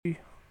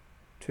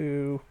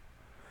to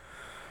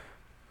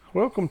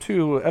welcome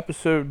to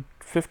episode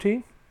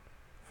 15.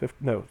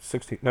 No,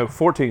 16. No,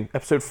 14.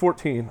 Episode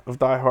 14 of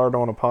Die Hard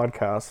on a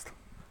podcast.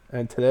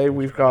 And today Much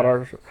we've got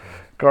better.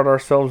 got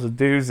ourselves a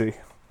doozy.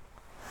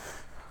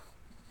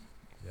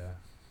 Yeah.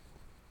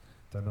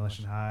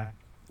 Demolition High.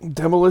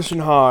 Demolition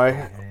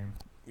High. Game.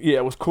 Yeah,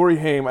 it was Corey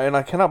Haim, and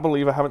I cannot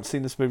believe I haven't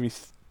seen this movie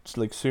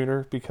like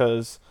sooner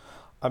because,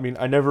 I mean,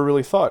 I never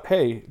really thought,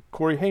 hey,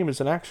 Corey Haim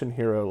is an action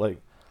hero. Like,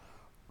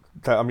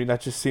 that, I mean,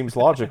 that just seems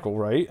logical,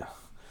 right?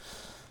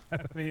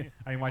 I mean,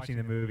 watching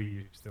the movie,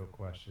 you still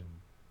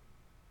question.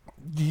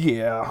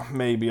 Yeah,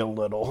 maybe a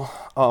little.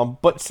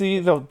 But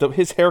see,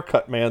 his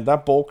haircut, man,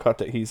 that bowl cut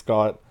that he's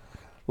got,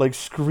 like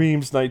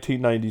screams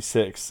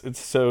 1996. It's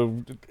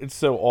so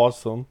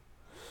awesome.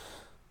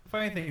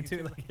 Funny thing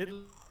too, like it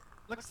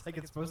looks like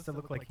it's supposed to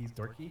look like he's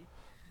dorky,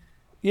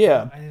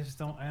 Yeah, but I just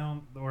don't,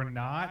 or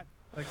not.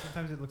 Like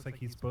sometimes it looks like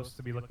he's supposed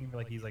to be looking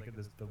like he's like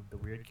the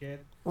weird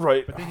kid,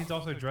 right, but then he's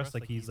also dressed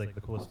like he's like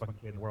the coolest fucking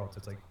kid in the world. So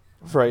it's like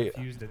I'm right.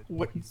 confused at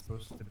What? what he's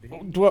supposed to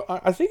be. Well,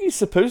 I think he's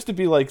supposed to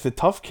be like the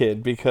tough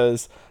kid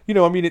because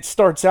I mean, it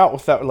starts out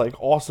with that like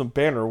awesome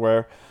banner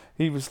where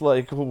he was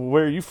like, well,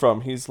 "Where are you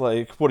from?" He's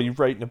like, "What are you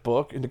writing a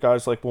book?" And the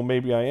guy's like, "Well,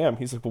 maybe I am."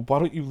 He's like, "Well, why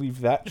don't you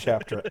leave that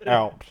chapter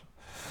out?"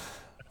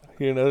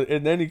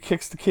 And then he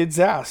kicks the kid's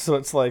ass. So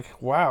it's like,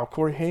 wow,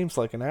 Corey Haim's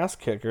like an ass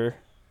kicker.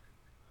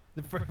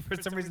 For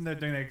some reason they're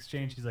doing that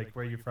exchange. He's like,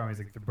 "Where are you from?" He's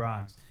like, "The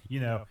Bronx,"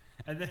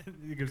 And then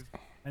he goes,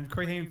 and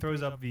Corey Haim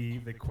throws up the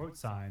quote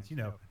signs,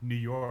 New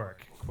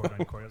York, quote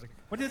unquote. I was like,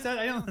 "What is that?"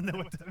 I don't know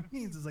what that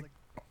means. It's like,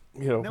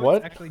 no, it's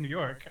What? actually New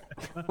York.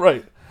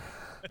 Right.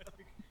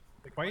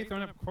 Like, why are you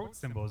throwing up quote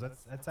symbols?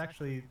 That's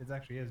actually it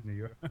actually is New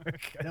York.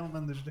 I don't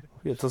understand.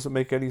 Yeah, it doesn't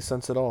make any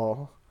sense at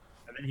all.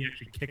 And then he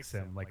actually kicks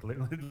him, like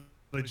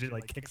legit,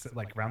 like kicks it,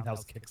 like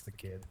roundhouse kicks the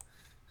kid.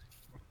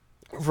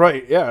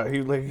 Right, yeah,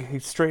 he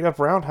straight up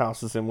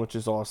roundhouses him, which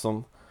is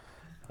awesome.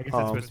 I guess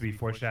that's supposed to be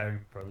foreshadowing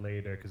for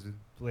later, because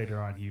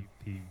later on he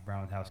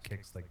roundhouse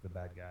kicks like the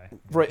bad guy.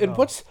 Right, and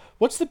what's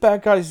the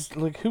bad guy's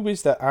like? Who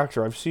is that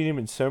actor? I've seen him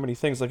in so many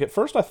things. Like at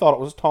first, I thought it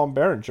was Tom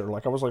Berenger.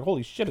 Like I was like,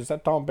 "Holy shit, is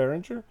that Tom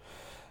Berenger?"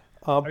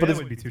 I But mean, that it's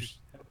would be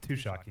too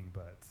shocking,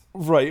 but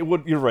right. It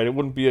would. You're right. It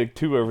wouldn't be like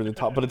too over the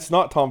top. But it's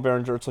not Tom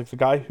Berenger. It's like the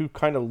guy who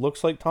kind of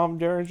looks like Tom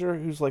Berenger,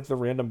 who's like the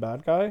random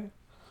bad guy.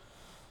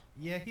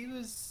 yeah, he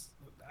was.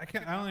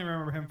 I only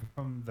remember him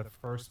from the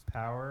first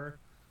Power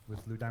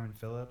with Lou Diamond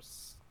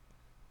Phillips,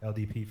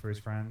 LDP for his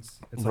friends.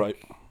 It's Right.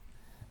 like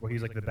where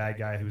he's like the bad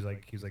guy who's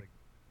like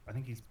I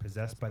think he's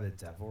possessed by the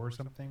devil or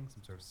something,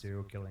 some sort of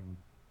serial killing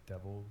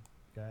devil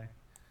guy.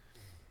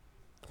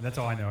 And that's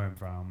all I know him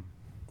from.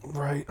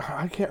 Right.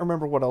 I can't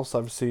remember what else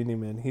I've seen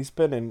him in. He's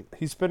been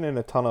in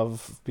a ton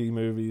of B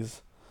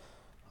movies.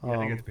 Yeah, I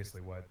think Um, that's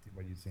basically what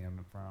you see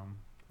him from.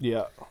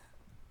 yeah.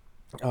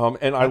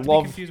 And I Not to be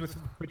love. confused with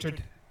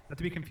Richard. Not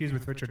to be confused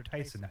with Richard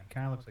Tyson. He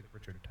kind of looks like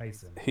Richard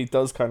Tyson. He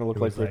does kind of look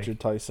Who like was like Richard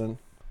Tyson.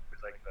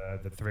 who's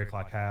like the 3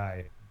 o'clock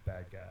high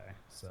bad guy.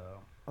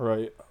 So,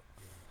 Right.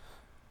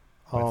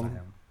 but it's not Um,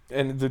 him.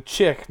 and the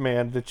chick,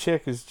 man, the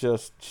chick is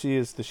just, she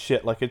is the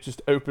shit. Like, it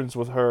just opens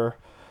with her,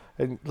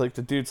 and, like,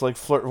 the dude's, like,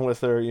 flirting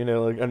with her,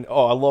 like, and,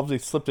 oh, I love they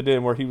slipped it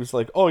in where he was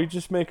like, oh, you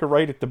just make her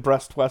right at the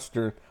Best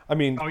Western. I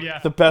mean, Oh yeah,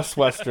 the Best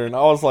Western.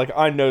 I was like,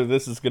 I know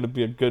this is going to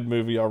be a good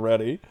movie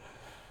already.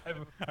 I,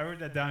 I wrote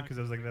that down because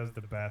I was like, that was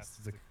the best.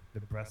 It's like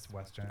the best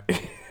western.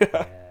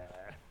 Yeah.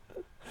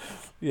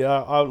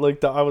 Yeah, I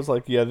like that. I was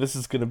like, yeah, this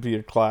is gonna be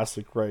a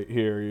classic right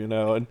here,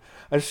 And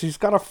she's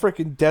got a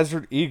freaking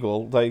Desert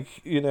Eagle, like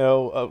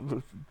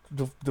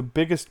the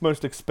biggest,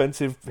 most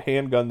expensive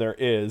handgun there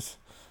is,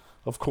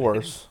 of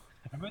course.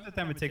 I remember the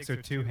time it takes her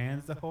 2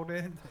 hands to hold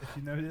it. If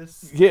you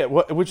notice. Yeah,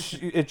 which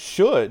it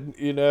should.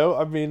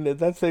 I mean,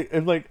 that's a,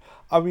 and like,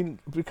 I mean,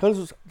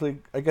 because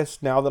like, I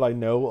guess now that I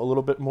know a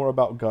little bit more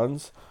about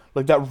guns,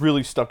 like that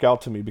really stuck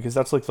out to me because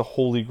that's like the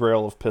holy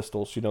grail of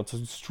pistols. It's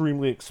an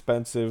extremely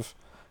expensive,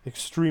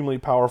 extremely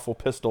powerful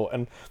pistol,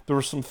 and there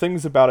were some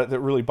things about it that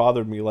really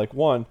bothered me. Like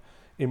one,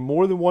 in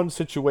more than one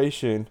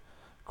situation,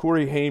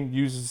 Corey Haim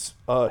uses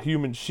a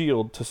human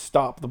shield to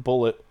stop the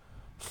bullet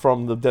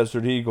from the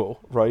Desert Eagle,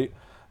 right?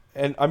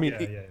 And I mean,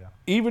 Yeah.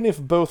 even if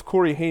both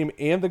Corey Haim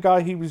and the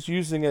guy he was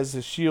using as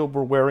his shield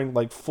were wearing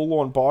like full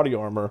on body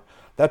armor,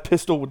 that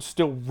pistol would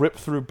still rip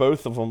through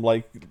both of them,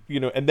 like,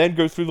 and then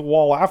go through the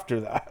wall after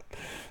that.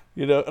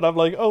 And I'm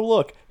like, oh,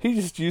 look, he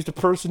just used a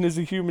person as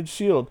a human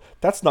shield.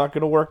 That's not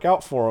going to work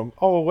out for him.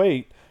 Oh,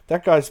 wait,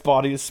 that guy's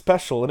body is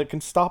special and it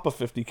can stop a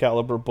 50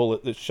 caliber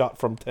bullet that's shot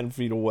from 10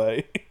 feet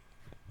away.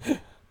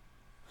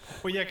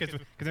 Well, yeah, because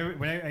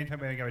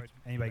anytime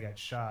anybody got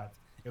shot,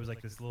 it was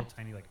like this little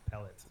tiny like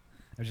pellet.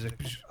 It was just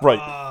like, Right.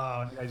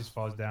 oh, and the guy just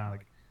falls down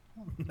like,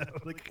 no,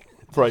 like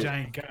it's Right. a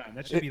giant gun.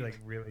 That should be like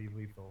really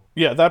lethal.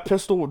 Yeah, that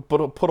pistol would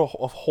put a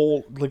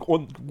hole, like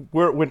on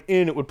where it went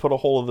in, it would put a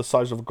hole of the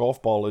size of a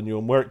golf ball in you,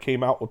 and where it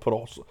came out would put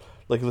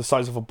like the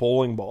size of a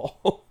bowling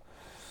ball.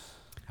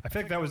 I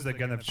feel like that was the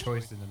gun of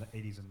choice in the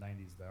 80s and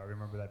 90s, though. I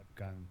remember that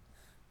gun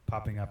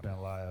popping up in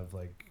a lot of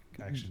like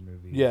action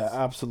Yeah, movies.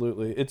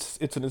 absolutely. It's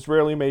an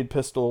Israeli-made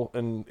pistol,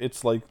 and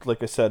it's like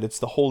I said, it's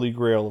the holy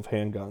grail of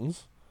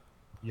handguns.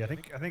 Yeah, I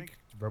think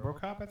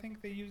RoboCop. I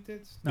think they used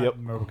it. Not Yep.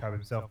 RoboCop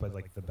himself, but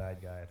like the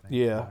bad guy. I think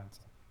Yeah. once.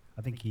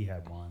 I think he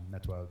had one.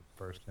 That's why I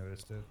first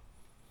noticed it,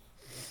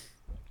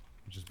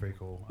 which is pretty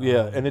cool.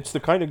 Yeah, and it's the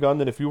kind of gun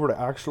that if you were to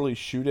actually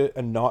shoot it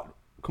and not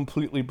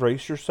completely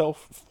brace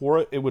yourself for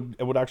it, it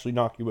would actually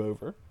knock you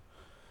over.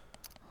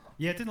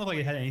 Yeah, it didn't look like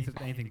it had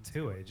anything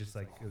to it. It just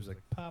like it was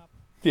like pop.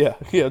 Yeah,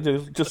 yeah,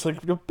 just like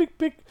big,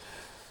 big.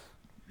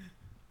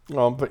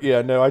 But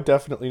yeah, no, I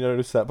definitely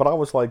noticed that. But I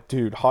was like,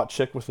 dude, hot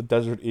chick with a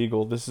Desert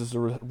Eagle. This is a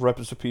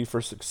recipe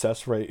for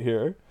success right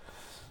here.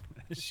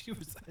 She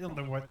was. I don't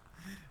know what.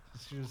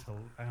 She was.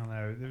 I don't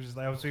know. There was just,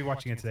 I was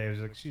rewatching it today. It was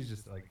like she's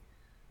just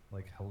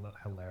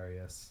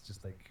hilarious.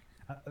 Just like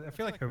I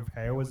feel like her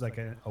hair was like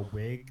a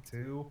wig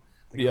too.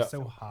 Like it Yeah, was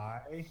so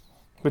high.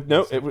 but It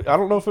no, was so I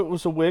don't know puffy. if it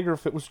was a wig or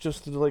if it was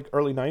just the like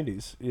early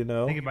 '90s. You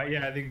know?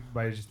 I think it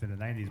might have just been the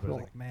 '90s. But I was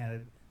like,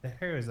 man, the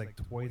hair is like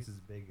twice as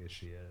big as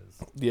she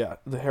is. Yeah,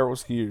 the hair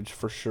was huge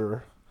for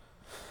sure.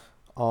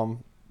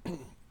 Um,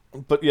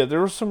 but yeah, there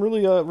were some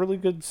really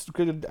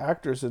good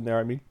actors in there.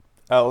 I mean,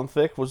 Alan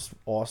Thicke was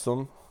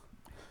awesome.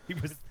 He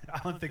was. I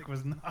don't think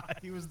was not.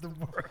 He was the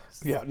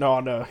worst. Yeah,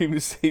 no, he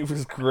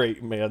was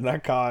great, man.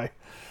 That guy,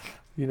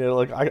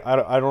 like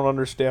I don't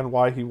understand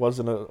why he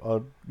wasn't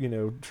a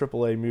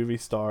AAA movie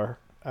star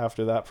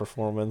after that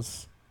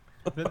performance.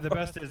 The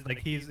best is like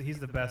he's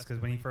the best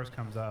because when he first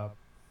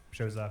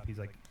shows up, he's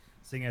like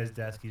sitting at his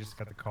desk. He just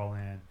got the call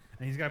in,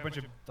 and he's got a bunch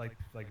of like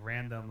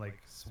random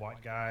like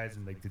SWAT guys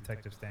and like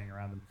detectives standing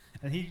around him,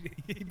 and he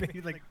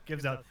basically like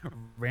gives out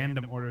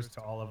random orders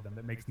to all of them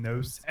that makes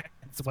no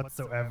sense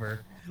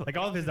whatsoever. Like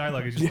all of his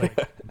dialogue is just Yeah, like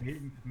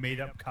made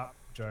up cop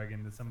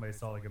jargon that somebody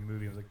saw like a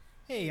movie. It was like,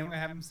 hey, I'm gonna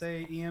have him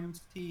say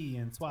EMT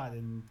and SWAT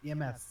and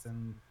EMS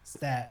and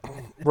STAT.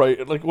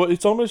 right. Like, well,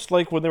 it's almost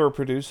like when they were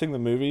producing the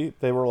movie,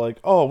 they were like,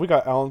 "Oh, we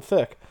got Alan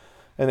Thicke,"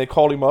 and they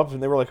called him up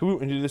and they were like, "Who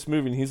and do this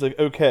movie?" And he's like,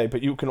 "Okay,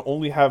 but you can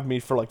only have me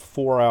for like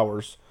 4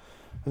 hours."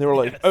 And they were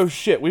like, "Oh Yes.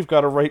 shit, we've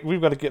got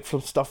to get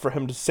some stuff for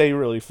him to say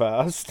really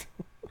fast."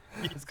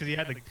 Yes, because he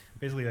had like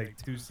basically like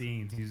two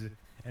scenes. He was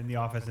in the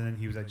office, and then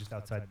he was like just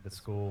outside the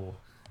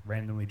school,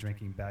 randomly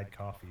drinking bad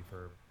coffee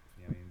for,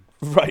 I mean,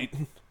 Right.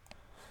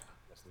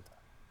 most of the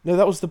No,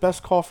 that was the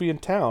best coffee in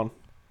town.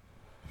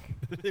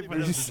 time. When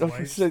it was his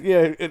He wife's. said,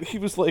 yeah, and he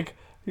was like,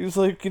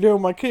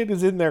 my kid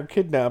is in there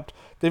kidnapped.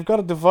 They've got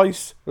a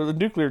device, a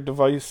nuclear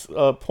device,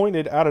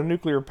 pointed at a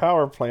nuclear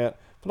power plant,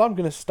 but I'm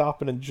gonna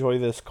stop and enjoy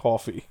this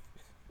coffee.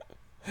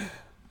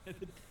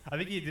 I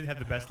think he did have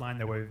the best line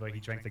that way, like he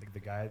drank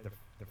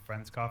the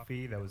friend's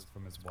coffee that was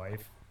from his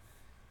wife.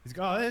 He's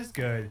like, oh, that is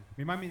good.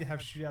 Remind me to have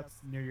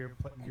shootouts near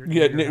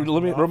Yeah, your house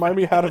let me more remind often.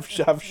 me how to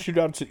have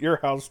shootouts at your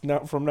house now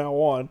from now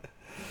on.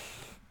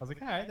 I was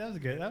like, all right, that was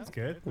good. That was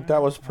good. All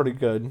That right. was pretty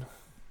good.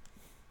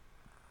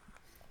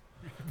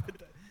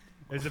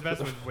 It was the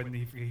best when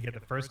he get the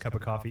first cup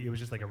of coffee. It was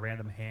just like a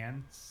random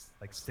hand,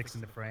 like sticks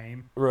in the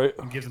frame Right.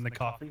 and gives him the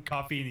coffee,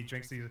 and he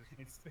drinks it,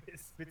 and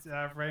spits it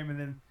out of frame. And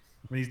then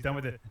when he's done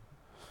with it,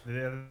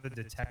 the other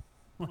detective,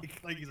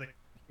 like he's like,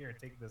 here,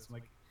 take this. I'm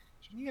like,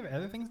 shouldn't you have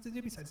other things to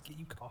do besides get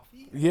you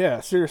coffee?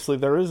 Yeah, seriously,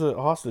 there is a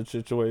hostage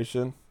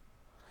situation.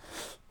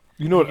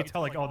 You know And you could what?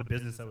 tell like all the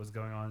business that was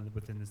going on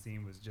within the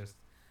scene was just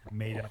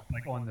made up,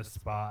 like on the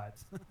spot.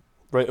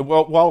 Right.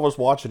 Well, while I was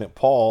watching it,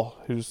 Paul,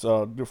 who's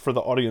for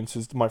the audience,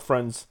 is my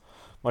friend's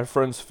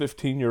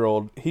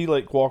 15-year-old. He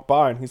like walked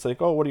by and he's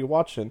like, "Oh, what are you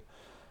watching?"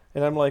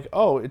 And I'm like,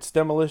 "Oh, it's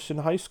Demolition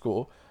High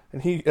School."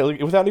 And he,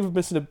 like, without even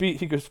missing a beat,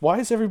 he goes, "Why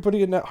is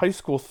everybody in that high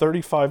school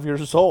 35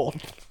 years old?"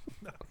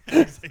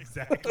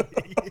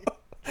 Exactly.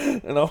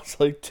 And I was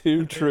like,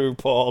 "Too true,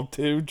 Paul.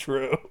 Too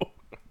true."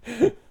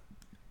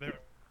 They're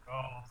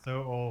all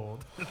so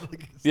old.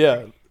 Like, it's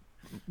Yeah, like,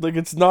 like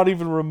it's not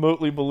even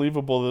remotely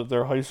believable that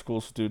they're high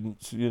school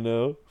students.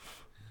 no.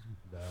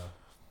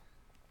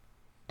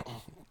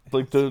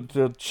 Like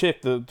the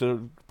chick,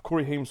 the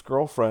Corey Haim's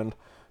girlfriend.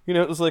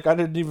 It was like I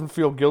didn't even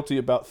feel guilty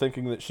about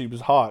thinking that she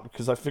was hot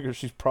because I figured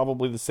she's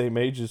probably the same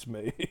age as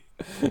me.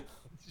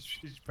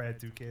 She's probably had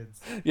two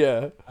kids.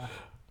 Yeah,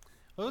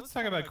 Well, let's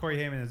talk about Corey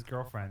Haim and his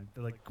girlfriend,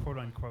 the like quote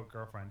unquote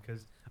girlfriend,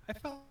 because I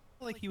felt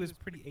like he was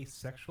pretty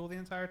asexual the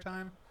entire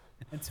time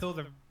until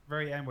the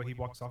very end where he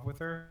walks off with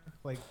her.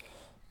 Like,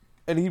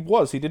 and he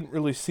didn't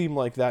really seem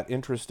like that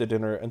interested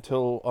in her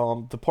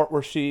until the part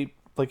where he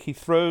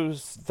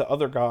throws the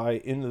other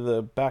guy into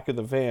the back of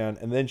the van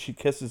and then she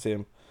kisses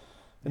him.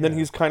 And then yeah,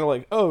 he's kind of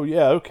like, "Oh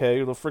yeah,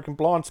 okay, the freaking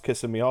blonde's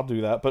kissing me. I'll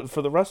do that." But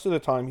for the rest of the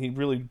time, he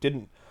really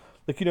didn't.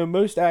 Like,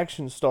 most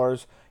action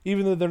stars,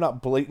 even though they're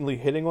not blatantly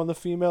hitting on the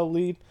female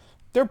lead,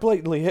 they're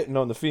blatantly hitting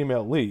on the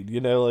female lead.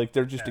 Like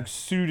they're just yeah,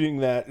 exuding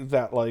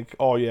that like,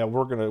 "Oh yeah,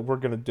 we're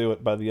gonna do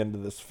it by the end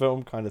of this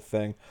film" kind of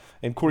thing.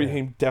 And Corey yeah,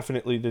 Haim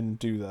definitely didn't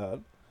do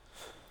that.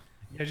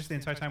 yeah. Just the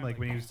entire time, like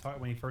when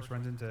he first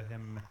runs into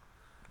him,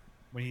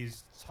 when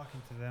he's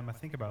talking to them, I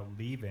think about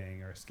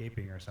leaving or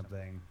escaping or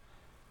something.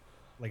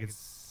 Like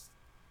it's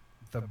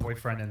the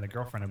boyfriend and the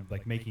girlfriend are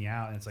like making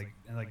out, and it's like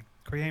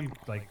Corey Haim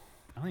like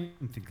I don't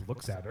even think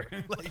looks at her.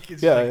 Like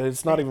it's Yeah, just like,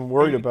 it's not hey, even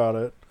worried hey, about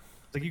it.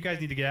 it's like you guys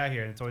need to get out of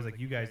here, and it's always like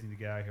you guys need to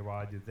get out of here while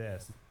I do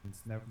this.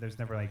 It's never there's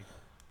never like,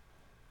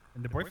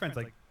 and the boyfriend's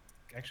like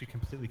actually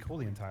completely cool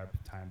the entire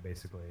time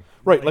basically.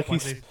 Right, like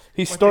once he once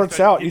they starts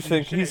start out, you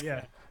getting think shit,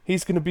 yeah.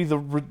 he's going to be the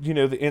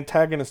the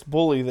antagonist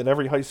bully that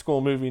every high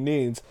school movie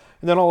needs,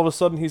 and then all of a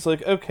sudden he's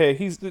like, okay,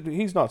 he's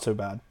not so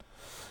bad.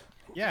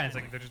 Yeah, and it's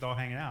like they're just all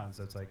hanging out, and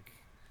so it's like,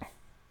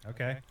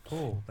 okay,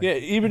 cool. Like, Yeah,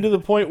 even to the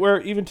point where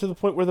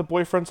the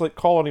boyfriend's like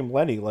calling him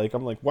Lenny. Like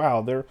I'm like,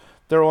 wow,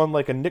 they're on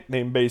like a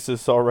nickname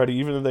basis already,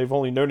 even though they've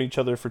only known each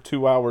other for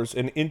 2 hours,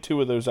 and in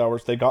 2 of those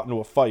hours they got into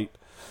a fight.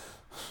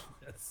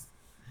 Yes.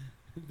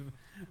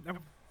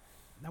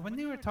 Now, when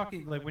they were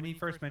talking, like when he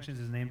first mentions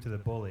his name to the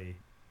bully,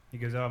 he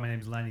goes, "Oh, my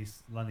name's Lenny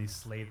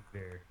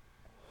Slater."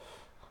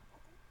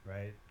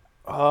 Right.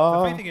 The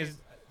funny thing is,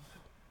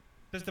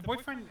 does the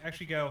boyfriend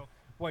actually go,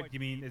 "What you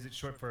mean? Is it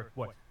short for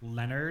what?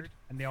 Leonard?"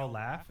 And they all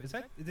laugh. Is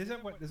that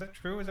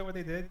true? Is that what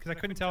they did? Because I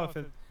couldn't tell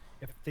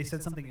if they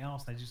said something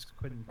else. I just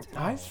couldn't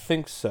tell. I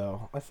think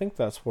so. I think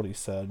that's what he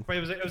said. But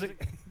it was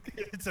like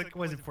it's like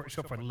was it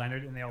short for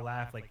Leonard? And they all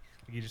laugh like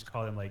you just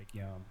call him like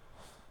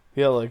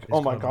Yeah, like,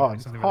 oh my called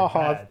god, something really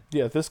haha. bad.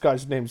 Yeah, this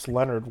guy's name's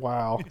Leonard.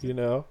 Wow,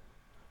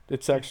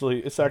 it's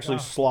actually oh.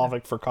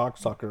 Slavic for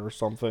cocksucker or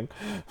something.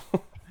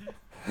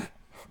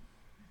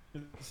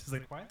 She's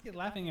like, why are they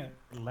laughing at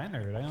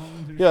Leonard? I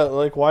don't. Yeah,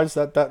 like why is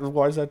that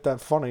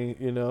funny?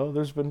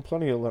 There's been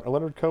plenty of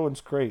Leonard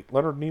Cohen's great.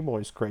 Leonard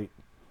Nimoy's great.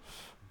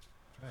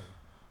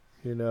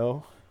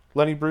 Right.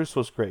 Lenny Bruce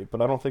was great,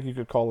 but I don't think you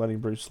could call Lenny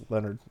Bruce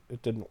Leonard.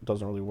 It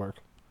doesn't really work.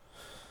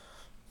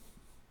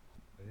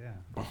 But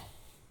yeah.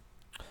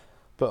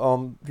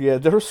 But yeah,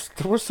 there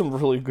were some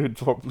really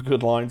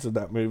good lines in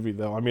that movie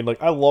though. I mean,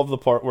 like I love the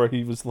part where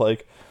he was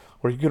like,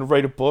 "Are you gonna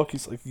write a book?"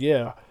 He's like,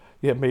 "Yeah,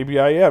 maybe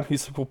I am."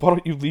 He's like, "Well, why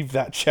don't you leave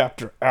that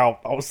chapter out?"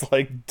 I was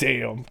like,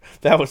 "Damn,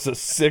 that was a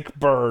sick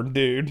burn,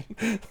 dude."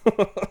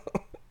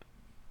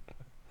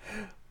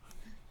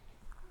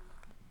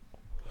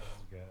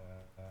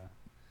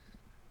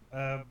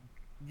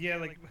 Yeah,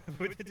 like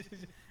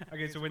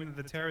okay. So when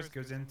the terrorist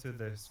goes into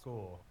the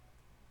school,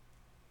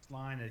 this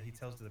line that he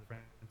tells to the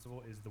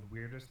principal is the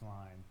weirdest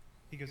line.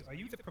 He goes, "Are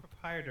you the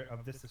proprietor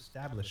of this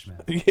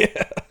establishment?" Yeah.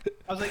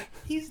 I was like,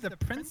 "He's the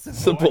principal."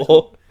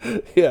 Simple.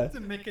 Yeah.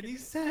 Doesn't make any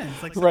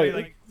sense. Like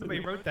Right. somebody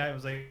wrote that. It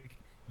was like,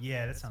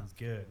 yeah, that sounds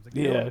good. I was like,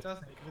 Yeah. no, it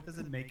doesn't. It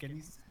doesn't make any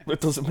sense. It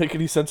doesn't make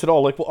any sense at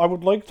all. Like, well, I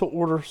would like to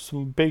order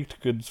some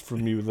baked goods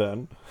from you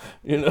then.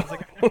 It's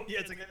like, yeah,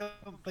 it's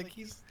like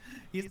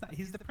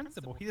he's the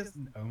principal. He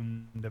doesn't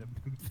own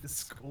the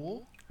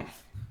school.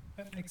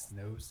 That makes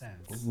no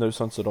sense. No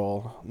sense at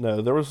all.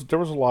 No, there was a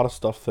lot of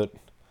stuff that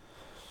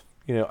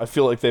I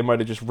feel like they might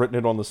have just written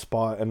it on the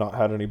spot and not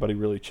had anybody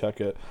really check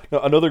it.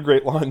 Now, another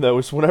great line though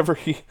is whenever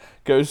he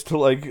goes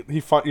to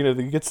he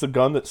gets the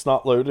gun that's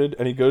not loaded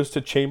and he goes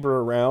to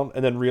chamber around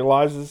and then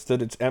realizes that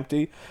it's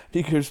empty.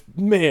 He goes,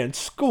 "Man,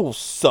 school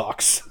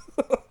sucks."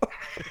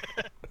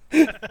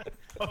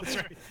 Oh, that's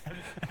right.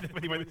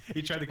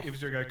 He tried to. He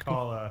was gonna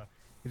call.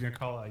 He's gonna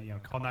call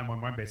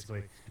 911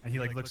 basically, and he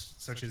like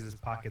searches his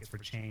pockets for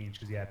change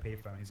because he had a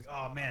payphone. He's like,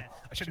 "Oh man,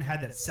 I shouldn't have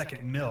had that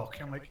second milk."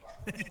 I'm like,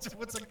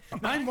 "What's like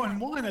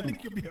 911? I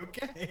think you'll be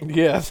okay."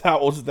 Yeah,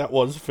 that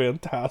was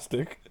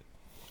fantastic.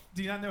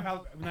 Do you not know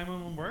how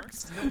 911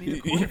 works? You don't need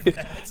a quarter for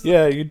that.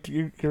 Yeah,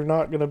 you're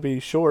not gonna be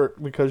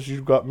short because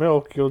you've got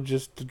milk. You'll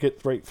just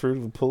get right through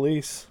to the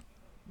police.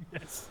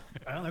 Yes.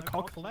 I don't know.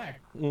 Call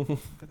collect.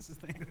 That's the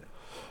thing.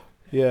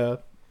 Yeah.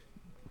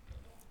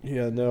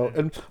 Yeah, no.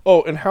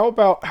 And how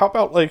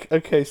about like,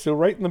 okay, so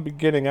right in the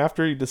beginning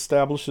after he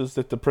establishes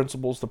that the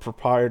principal's the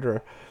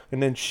proprietor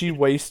and then she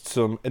wastes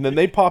him and then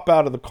they pop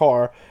out of the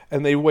car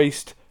and they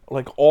waste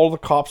like all the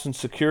cops and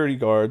security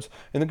guards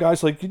and the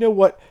guy's like, "You know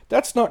what?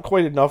 That's not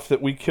quite enough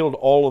that we killed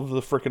all of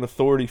the freaking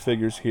authority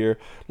figures here.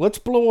 Let's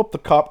blow up the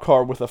cop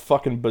car with a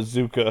fucking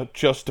bazooka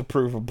just to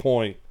prove a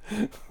point."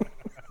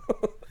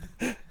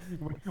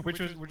 which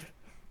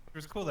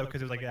was cool though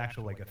because it was like an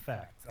actual like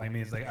effect. I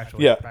mean, it's like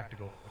actual Yeah.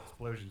 practical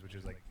explosions, which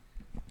is like,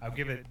 I'll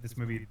give this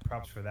movie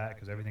props for that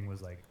because everything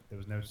was like there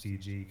was no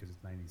CG because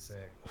it's '96.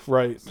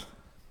 Right.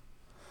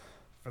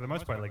 For the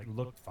most part, like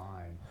looked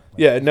fine. Like,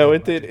 Yeah, no,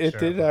 it budget, did. It sure,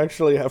 did but-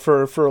 actually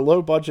for a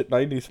low budget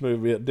 '90s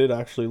movie. It did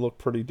actually look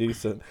pretty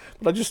decent.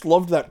 But I just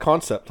loved that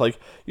concept. Like,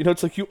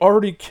 it's like you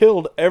already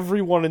killed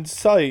everyone in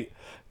sight.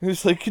 And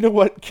it's like, you know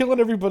what? Killing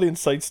everybody in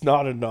sight's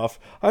not enough.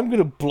 I'm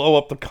gonna blow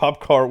up the cop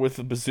car with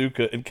a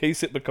bazooka in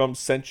case it becomes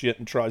sentient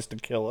and tries to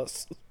kill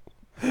us.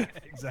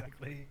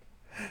 Exactly.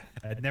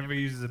 Never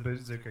uses a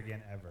bazooka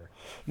again ever.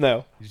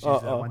 No. He just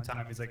used that one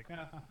time. He's like,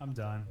 I'm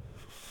done.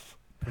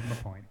 Prove my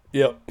point.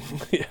 Yep.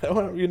 Yeah.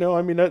 Well,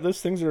 I mean,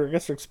 those things are, I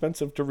guess,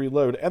 expensive to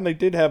reload, and they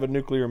did have a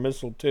nuclear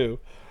missile too.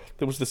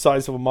 That was the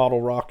size of a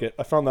model rocket.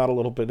 I found that a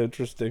little bit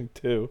interesting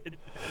too. It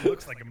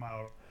looks like a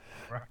model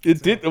right? It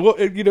So, did. Well,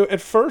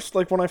 at first,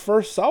 like when I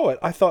first saw it,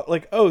 I thought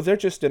like, oh, they're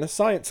just in a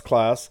science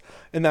class,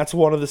 and that's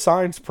one of the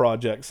science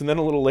projects. And then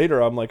a little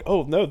later, I'm like,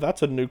 oh no,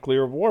 that's a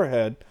nuclear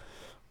warhead.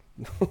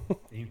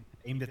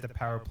 aimed at the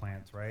power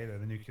plants, right? Or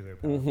the nuclear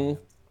power Mm-hmm.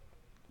 plants.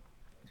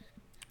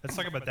 Let's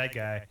talk about that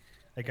guy.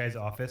 That guy's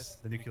office,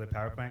 the nuclear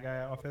power plant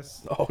guy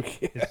office. Oh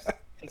yeah.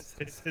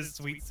 His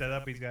sweet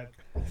setup. He's got,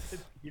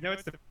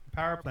 it's the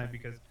power plant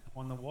because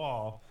on the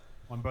wall,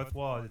 on both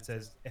walls,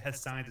 it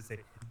has signs that say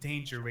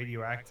 "danger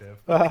radioactive."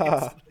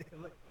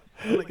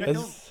 Like, I don't.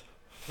 As-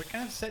 What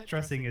kind of set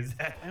dressing is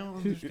that? I don't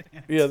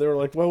understand. yeah, they were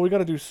like, well, we got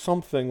to do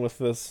something with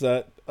this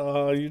set.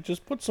 You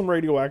just put some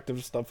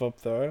radioactive stuff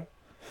up there.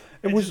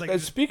 And It's was just like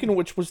speaking of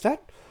which, was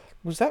that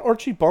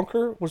Archie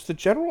Bunker? Was the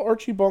General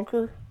Archie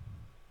Bunker?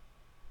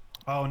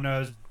 oh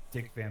no, it's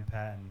Dick Van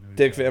Patten.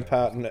 Dick Van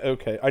Patten.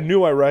 Okay, I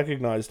knew I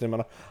recognized him,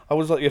 and I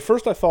was like, at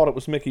first I thought it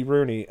was Mickey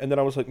Rooney, and then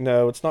I was like,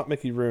 no, it's not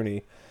Mickey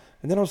Rooney.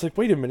 And then I was like,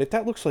 wait a minute,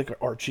 that looks like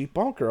Archie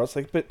Bunker. I was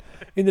like, but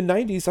in the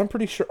 '90s, I'm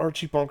pretty sure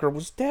Archie Bunker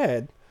was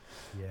dead.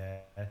 Yeah,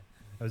 it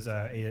was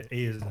eight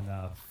is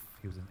enough.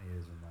 He was in Eight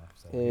is enough.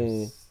 So he Mm.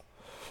 was,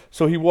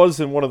 So he was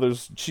in one of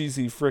those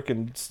cheesy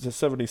frickin'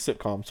 '70s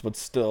sitcoms, but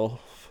still.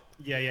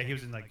 yeah, he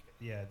was in like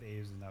the Eight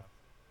is enough.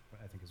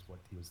 I think is what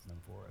he was known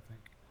for. I think.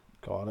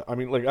 God, I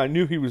mean, like I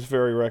knew he was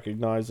very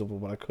recognizable,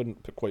 but I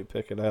couldn't quite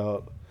pick it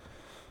out.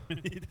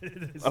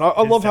 His- And I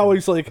his love how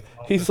sound-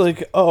 he's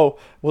like, oh,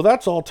 well,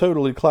 that's all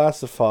totally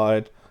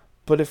classified.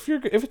 But if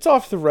it's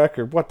off the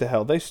record, what the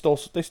hell? They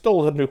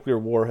stole a nuclear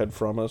warhead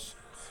from us.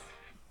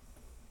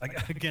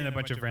 like again a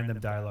bunch of random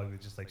dialogue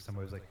that just like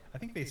someone was like, I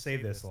think they say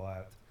this a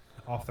lot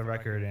off the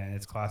record and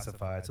it's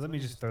classified. So let me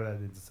just throw that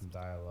into some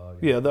dialogue.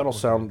 Yeah, that'll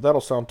sound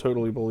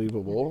totally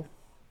believable.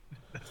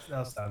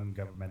 That'll sound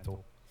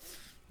governmental.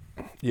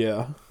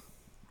 Yeah.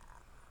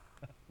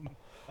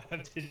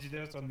 Did you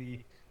notice on the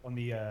when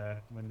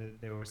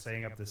they were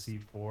setting up the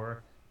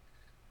C4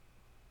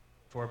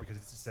 because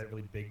it's just that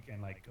really big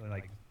and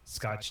like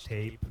Scotch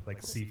tape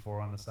like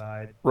C4 on the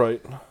side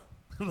Right.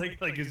 like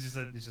it's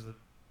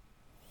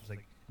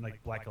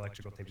like black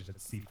electrical tape just at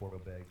C4 real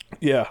big.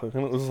 Yeah, and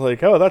it was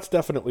like, oh, that's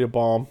definitely a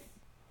bomb.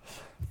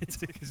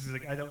 It's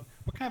like I don't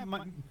what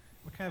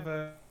kind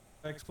of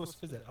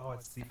explosive is it? Oh,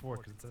 it's C4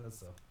 because it says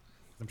so.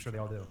 I'm sure they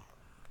all do.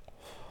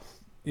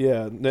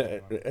 Yeah,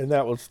 and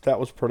that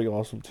was pretty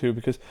awesome too,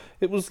 because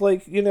it was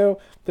like,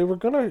 they were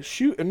gonna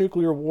shoot a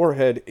nuclear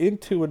warhead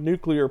into a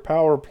nuclear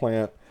power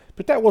plant,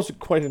 but that wasn't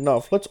quite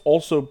enough. Let's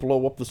also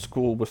blow up the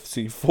school with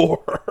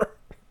C4.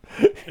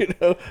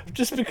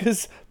 Just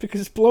because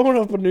blowing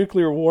up a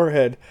nuclear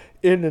warhead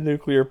in a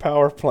nuclear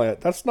power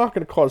plant, that's not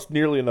going to cause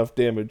nearly enough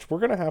damage. We're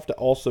going to have to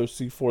also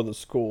C4 the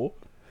school.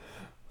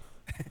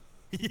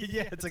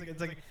 Yeah, it's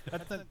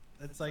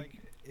like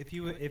if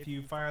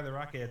you fire the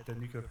rocket at the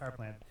nuclear power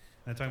plant,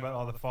 and I'm talking about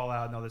all the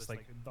fallout and all this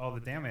like all the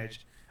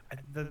damage,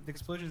 the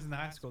explosions in the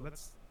high school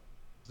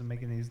doesn't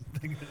make any.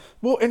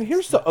 Well, and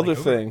here's It's the not, like, other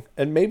over. thing,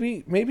 and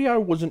maybe I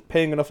wasn't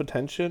paying enough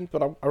attention,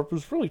 but I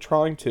was really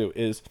trying to.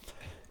 Is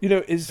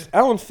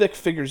Alan Thicke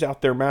figures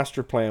out their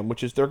master plan,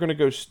 which is they're going to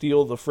go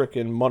steal the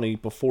frickin' money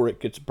before it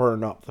gets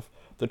burned up,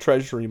 the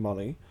treasury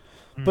money,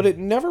 but it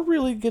never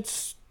really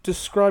gets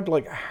described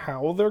like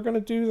how they're going to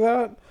do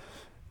that.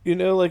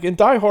 Like in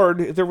Die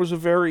Hard, there was a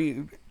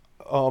very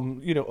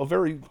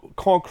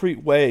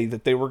concrete way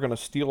that they were going to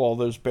steal all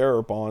those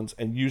bearer bonds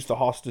and use the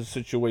hostage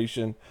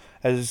situation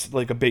as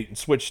like a bait and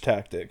switch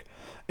tactic.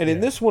 And in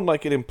Yeah. this one,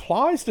 like, it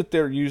implies that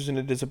they're using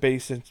it as a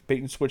bait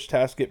and switch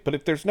tactic, but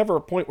if there's never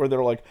a point where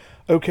they're like,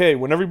 okay,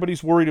 when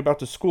everybody's worried about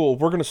the school,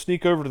 we're going to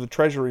sneak over to the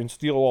treasury and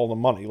steal all the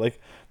money. Like,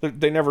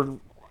 they never,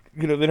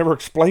 they never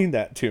explained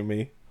that to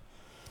me.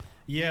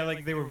 Yeah,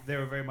 like they were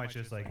very much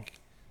just like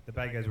the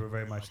bad guys were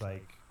very much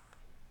like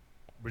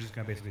we're just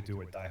gonna basically do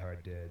what Die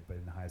Hard did, but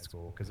in high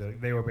school because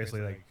they were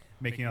basically like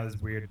making all these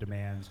weird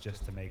demands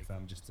just to make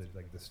them just to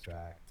like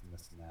distract and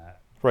this and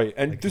that. Right,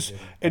 and Like this they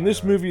did and Die this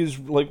Hard. movie is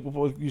like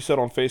what you said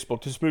on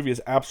Facebook. This movie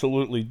is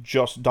absolutely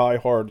just Die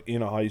Hard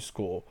in a high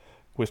school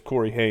with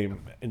Corey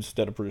Haim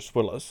instead of Bruce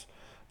Willis.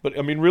 But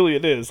I mean, really,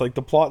 it is like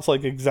the plot's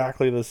like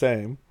exactly the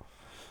same.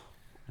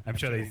 I'm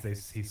sure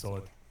he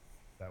sold it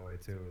that way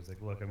too. It was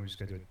like, look, I'm just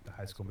gonna do a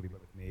high school movie,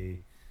 but with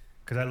me,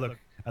 because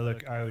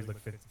I always look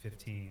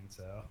 15,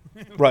 so.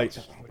 Right,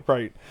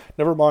 right.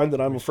 Never mind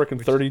that I'm a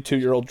freaking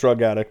 32-year-old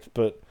drug addict,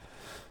 but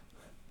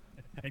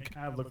I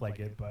kind of look like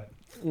it, but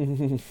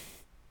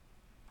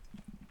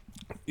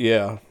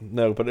yeah,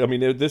 no. But I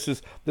mean, this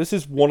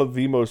is one of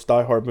the most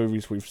Die Hard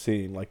movies we've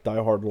seen. Like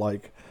Die Hard,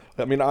 like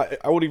I mean, I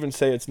would even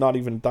say it's not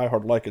even Die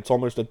Hard like. It's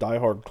almost a Die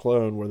Hard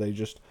clone where they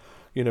just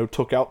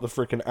took out the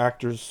freaking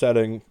actors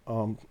setting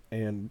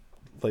and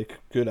like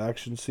good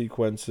action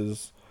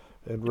sequences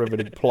and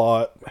riveted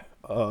plot.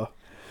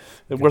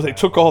 And where they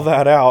took all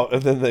that out,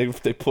 and then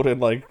they put in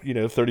like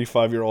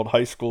 35-year-old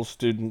high school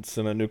students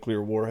and a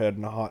nuclear warhead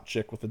and a hot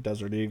chick with a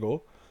Desert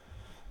Eagle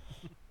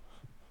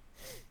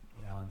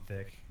Alan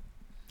Thicke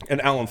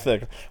and Alan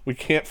Thicke. We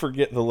can't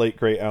forget the late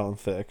great Alan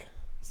Thicke.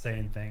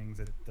 saying things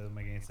that doesn't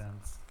make any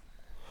sense.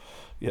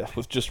 Yeah,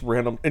 with just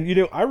random. And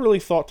I really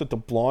thought that the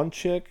blonde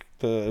chick,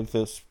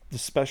 the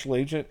special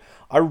agent,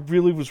 I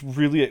really was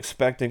really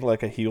expecting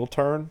like a heel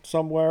turn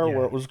somewhere where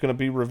Yeah. it was going to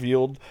be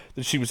revealed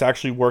that she was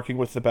actually working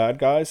with the bad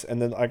guys,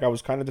 and then like I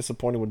was kind of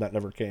disappointed when that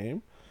never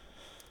came.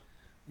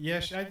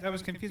 Yeah, I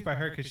was confused by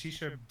her because she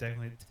should have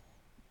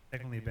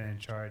definitely been in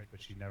charge,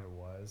 but she never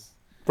was.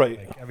 Right.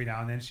 Like every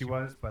now and then she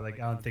was, but like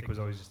I don't think was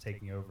always just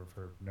taking over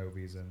for no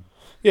reason.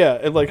 Yeah,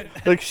 and like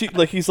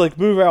he's like,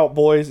 move out,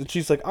 boys, and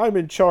she's like, I'm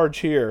in charge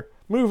here.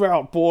 Move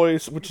out,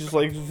 boys, which is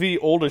like the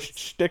oldest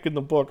shtick in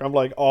the book. I'm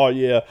like, oh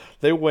yeah,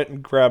 they went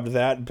and grabbed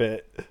that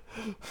bit.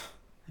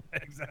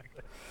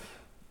 Exactly.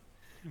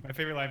 My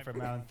favorite line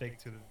from Alan Thicke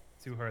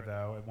to her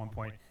though at one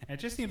point, and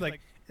it just seemed like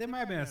there might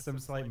have been some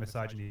slight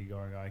misogyny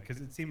going on because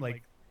it seemed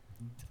like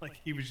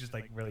he was just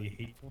like really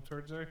hateful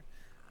towards her.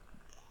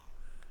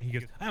 He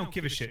goes, "I don't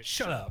give a shit.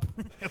 Shut up."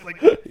 It's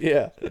like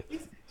Yeah,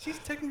 she's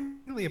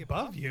technically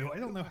above you. I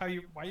don't know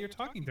why you're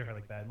talking to her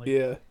like that. And, like,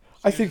 yeah.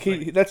 she I was think just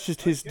like, that's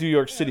just his New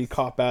York City yes,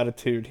 cop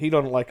attitude. He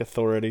don't like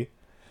authority.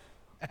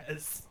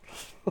 yes.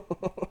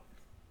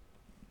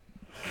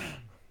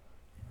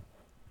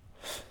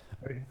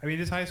 I mean,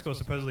 this high school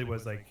supposedly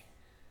was like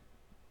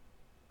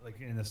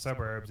in the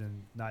suburbs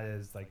and not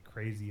as like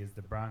crazy as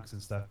the Bronx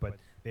and stuff, but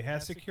they had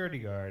a security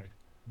guard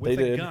with They a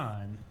did.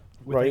 gun,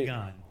 with Right. a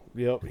gun.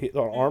 Yep, an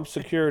armed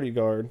security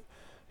guard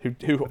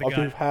With a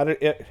gun.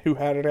 who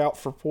had it out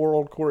for poor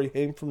old Corey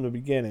Haim from the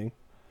beginning.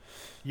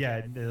 Yeah,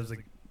 and it was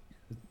like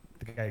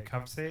the guy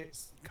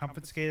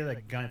confiscated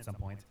a gun at some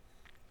point,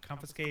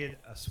 confiscated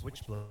a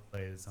switchblade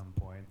at some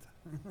point.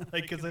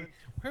 Like, cause like,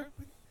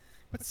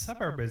 what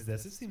suburb is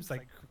this? It seems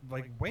like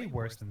way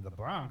worse than the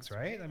Bronx,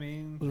 right? I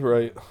mean,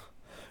 Right.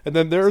 And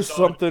then there's it's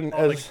all, something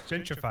all, like as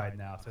gentrified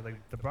now, so like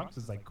the Bronx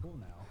is like cool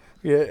now.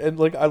 yeah, and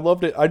like I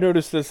loved it. I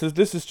noticed this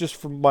is just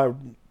from my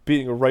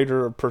being a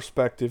writer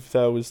perspective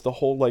though, is the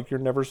whole like you're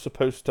never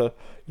supposed to,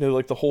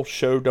 like the whole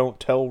show don't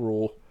tell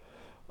rule.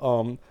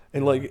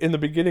 And like in the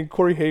beginning,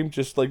 Corey Haim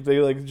just like they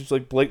like just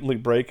like blatantly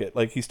break it.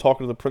 Like he's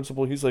talking to the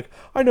principal. He's like,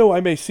 I know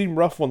I may seem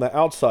rough on the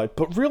outside,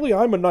 but really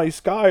I'm a nice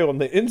guy on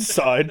the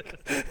inside.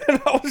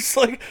 And I was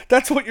like,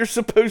 that's what you're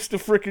supposed to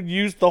freaking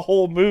use the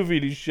whole movie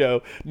to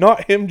show,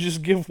 not him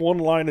just give one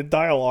line of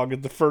dialogue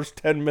in the first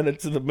 10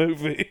 minutes of the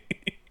movie.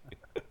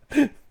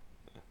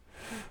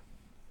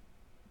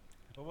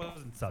 It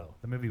wasn't subtle.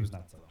 The movie was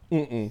not subtle.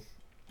 Mm-mm.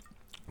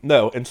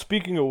 No, and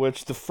speaking of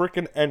which, the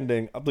frickin'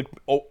 ending, like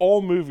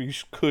all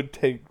movies could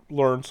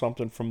learn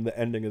something from the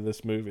ending of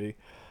this movie.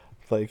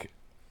 Like,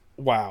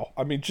 wow.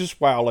 I mean,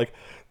 just wow. Like,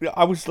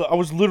 I was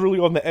literally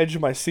on the edge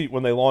of my seat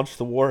when they launched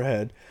the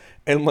warhead,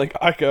 and like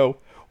I go,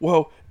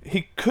 well,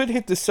 he could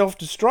hit the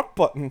self-destruct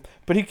button,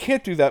 but he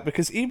can't do that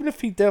because even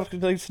if he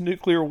detonates a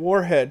nuclear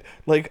warhead,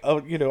 like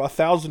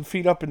 1,000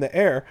 feet up in the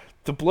air,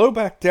 the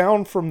blowback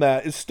down from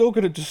that is still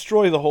going to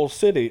destroy the whole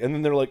city. And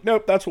then they're like,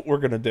 nope, that's what we're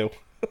going to do.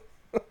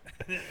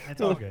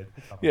 It's all good.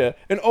 It's all Yeah,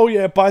 and oh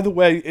yeah, by the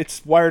way,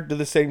 it's wired to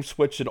the same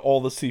switch that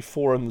all the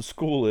C4 in the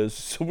school is,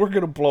 so we're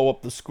gonna blow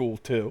up the school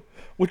too,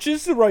 which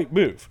is the right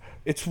move.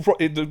 You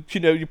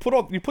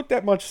put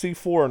that much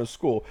C4 in a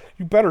school,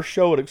 you better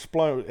show it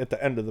explode at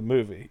the end of the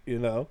movie,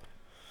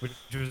 Which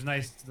was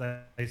nice.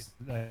 Nice.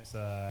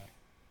 It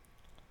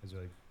was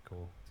really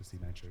cool to see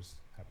miniatures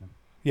happening.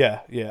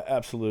 Yeah, yeah,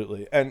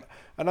 absolutely. And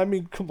I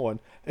mean, come on.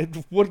 That's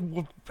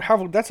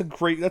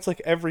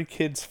like every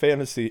kid's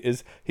fantasy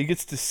is he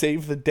gets to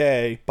save the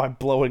day by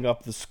blowing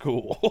up the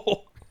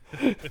school.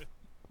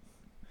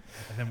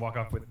 And then walk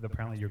off with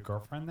apparently your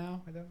girlfriend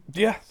now. I don't.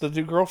 Yeah, the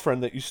new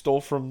girlfriend that you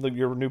stole from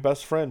your new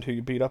best friend who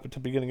you beat up at the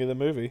beginning of the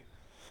movie.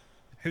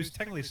 Who's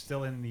technically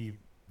still in the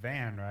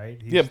van, right?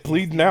 Yeah,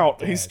 bleeding out.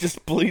 dead. He's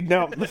just bleeding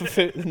out in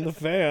the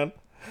van.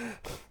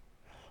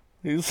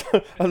 He's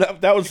and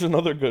that was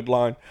another good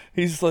line.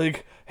 He's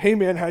like, "Hey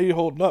man, how you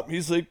holding up?"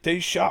 He's like, "They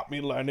shot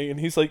me, Lenny," and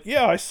he's like,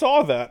 "Yeah, I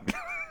saw that."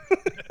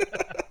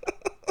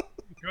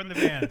 You're in the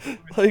van.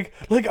 like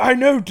I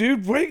know,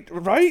 dude. Wait,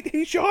 right?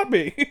 He shot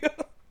me.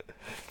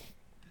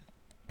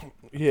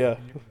 Yeah,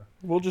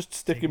 we'll just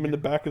stick him in the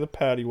back of the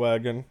paddy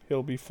wagon.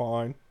 He'll be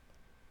fine.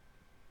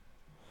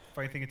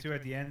 Funny thing too,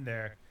 at the end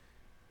there,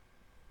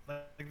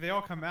 like they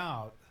all come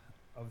out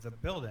of the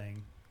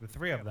building, the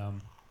three of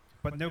them,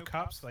 but no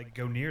cops like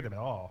go near them at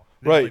all.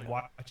 They're Right. just,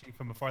 like watching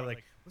from afar,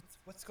 like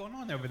what's going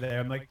on over there?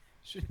 I'm like,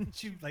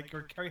 shouldn't you like,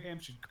 or Carrie Ham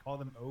should call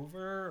them over,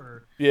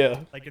 or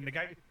Yeah, like, and the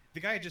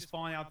guy had just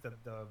falling out the.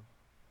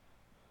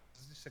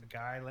 There's just a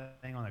guy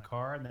laying on a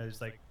car, and they're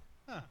just like,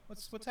 huh,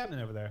 what's happening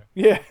over there?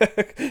 yeah,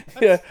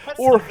 yeah. That's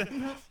Or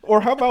something.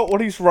 or how about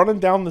when he's running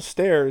down the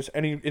stairs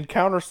and he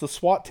encounters the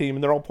SWAT team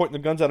and they're all pointing the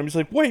guns at him. He's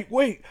like,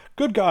 wait,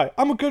 good guy.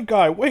 I'm a good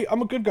guy. Wait,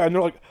 I'm a good guy. And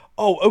they're like,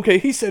 oh, okay,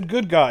 he said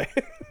good guy.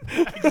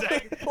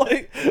 Exactly.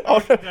 Like, I was oh,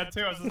 thinking that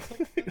too. I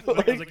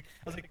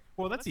was like,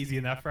 well, that's easy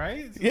enough,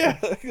 right? yeah,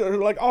 they're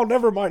like, oh,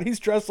 never mind. He's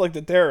dressed like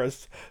the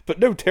terrorist, but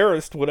no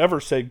terrorist would ever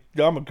say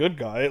I'm a good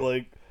guy.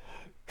 Like,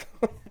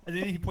 And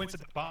then he points at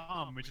the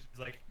bomb, which is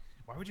like,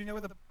 why would you know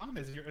where the bomb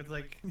is? You're it's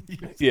like,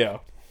 yeah,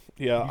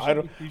 yeah. You I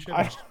don't. should- you should-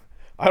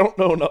 I, I don't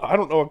know. I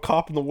don't know a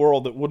cop in the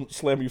world that wouldn't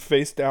slam you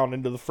face down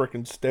into the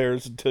frickin'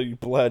 stairs until you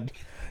bled,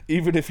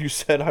 even if you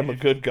said I'm a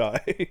good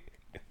guy.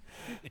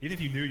 Even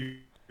if you knew you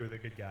were the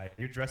good guy,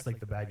 you're dressed like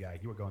the bad guy.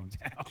 You were going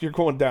down. You're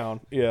going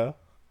down. Yeah.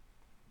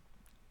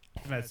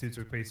 Hazmat suits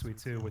were pretty sweet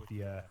too. With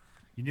the,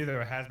 you knew they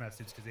were hazmat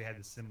suits because they had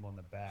the symbol in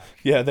the back.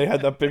 Yeah, they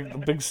had that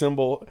big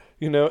symbol,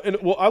 and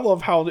well, I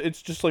love how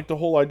it's just like the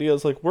whole idea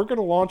is like we're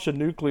gonna launch a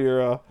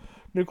nuclear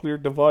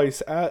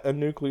device at a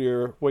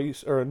nuclear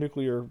waste or a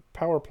nuclear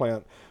power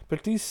plant,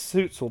 but these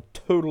suits will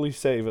totally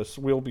save us.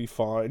 We'll be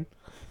fine.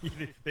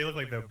 They look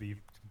like they'll be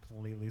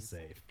completely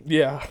safe.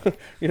 Yeah,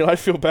 I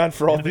feel bad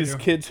for all Yeah, they these do.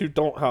 kids who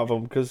don't have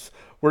them because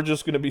we're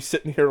just gonna be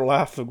sitting here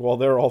laughing while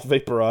they're all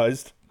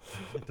vaporized.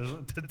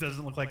 It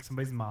doesn't look like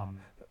somebody's mom.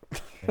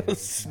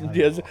 Yes,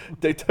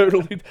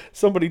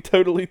 somebody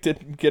totally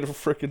didn't get a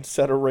freaking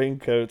set of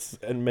raincoats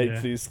and make Yeah.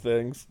 these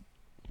things.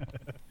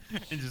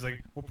 And just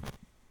like, well,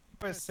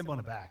 put a symbol in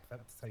the back.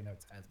 That's how you know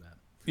it's hazmat.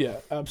 Yeah,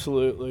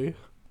 absolutely.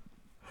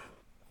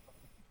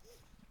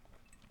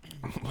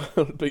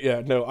 But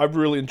yeah, no, I've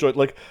really enjoyed.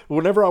 Like,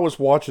 whenever I was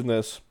watching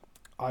this,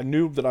 I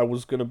knew that I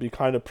was gonna be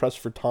kind of pressed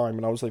for time,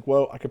 and I was like,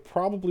 well, I could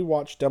probably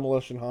watch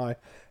Demolition High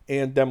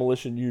and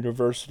Demolition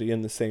University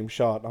in the same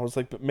shot. And I was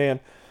like, but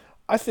man,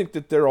 I think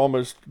that they're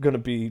almost gonna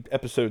be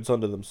episodes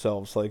unto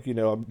themselves. Like,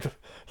 I'm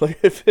like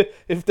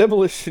if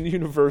Demolition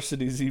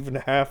University is even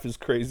half as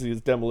crazy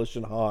as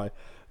Demolition High,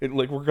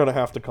 like we're gonna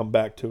have to come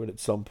back to it at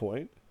some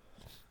point.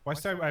 Well,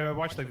 I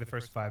watched like the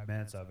first 5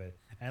 minutes of it,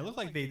 and it looked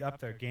like they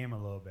upped their game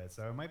a little bit.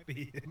 So it might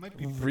be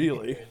pretty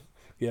Really? good.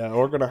 Yeah,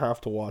 we're gonna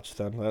have to watch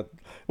then.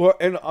 Well,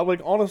 and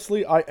like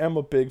honestly, I am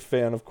a big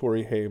fan of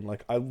Corey Haim.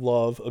 Like, I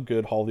love a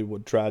good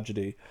Hollywood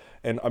tragedy,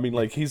 and I mean,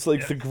 like, he's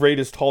like the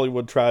greatest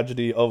Hollywood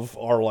tragedy of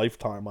our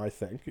lifetime. I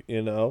think.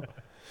 Yeah.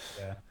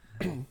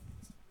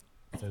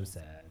 So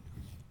sad.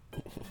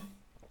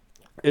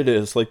 It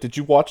is. Like, did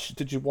you watch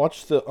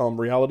the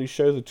reality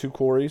show, The Two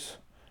Coreys?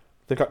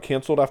 They got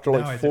canceled after No,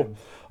 like I four. didn't.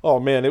 Oh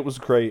man, it was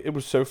great. It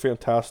was so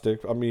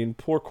fantastic. I mean,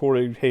 poor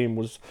Corey Haim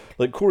was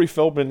like Corey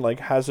Feldman. Like,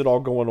 has it all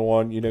going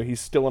on.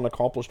 He's still an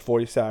accomplished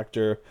voice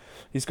actor.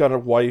 He's got a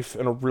wife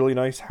and a really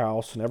nice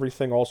house and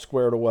everything all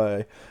squared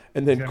away.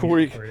 And He's then got a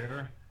Corey, music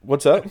career.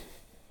 what's that?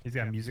 He's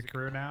got a music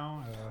career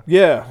now.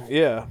 Yeah,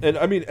 yeah, and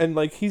I mean, and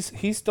like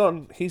he's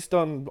done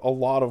a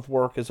lot of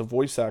work as a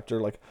voice actor.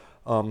 Like,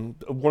 one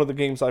of the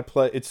games I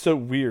play, it's so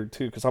weird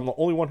too because I'm the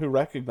only one who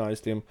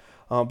recognized him.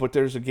 But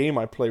there's a game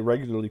I play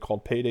regularly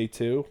called Payday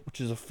 2, which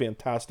is a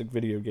fantastic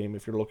video game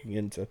if you're looking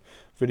into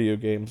video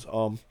games.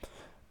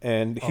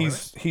 And Oh,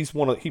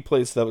 really? he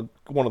plays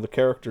one of the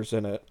characters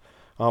in it.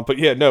 But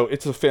yeah, no,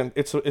 it's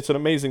an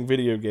amazing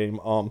video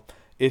game.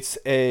 It's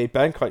a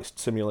bank heist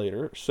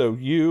simulator. So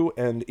you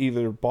and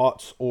either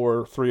bots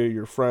or three of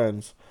your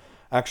friends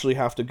actually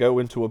have to go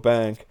into a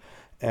bank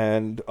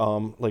and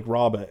like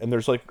rob it. And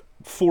there's like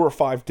 4 or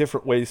 5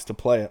 different ways to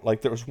play it. Like,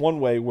 there's one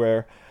way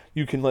where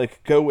you can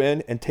like go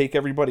in and take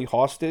everybody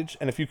hostage,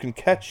 and if you can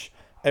catch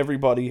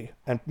everybody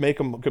and make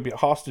them could be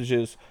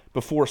hostages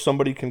before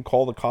somebody can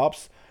call the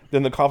cops,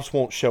 then the cops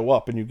won't show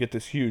up and you get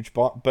this huge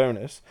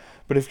bonus.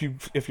 But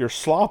if you're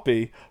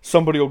sloppy,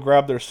 somebody will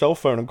grab their cell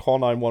phone and call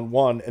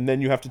 911, and then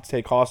you have to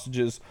take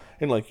hostages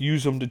and like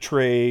use them to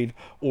trade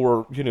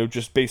or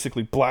just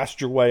basically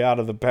blast your way out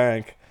of the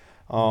bank.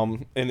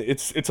 And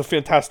it's a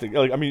fantastic,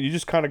 like, I mean, you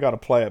just kind of got to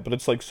play it, but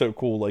it's like so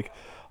cool, like,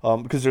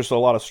 because there's a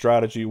lot of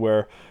strategy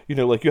where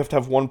like you have to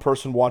have one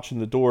person watching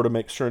the door to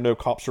make sure no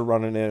cops are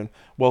running in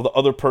while the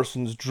other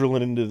person's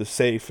drilling into the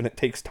safe, and it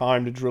takes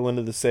time to drill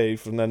into the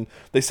safe, and then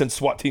they send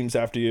SWAT teams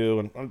after you,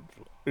 and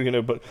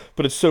but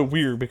it's so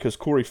weird because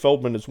Corey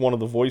Feldman is one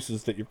of the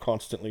voices that you're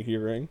constantly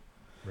hearing.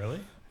 Really?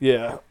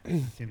 Yeah.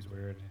 Seems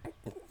weird.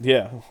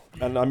 Yeah,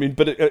 and I mean,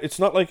 but it's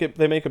not like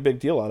they make a big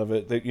deal out of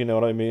it. You know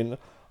what I mean?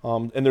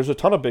 And there's a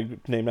ton of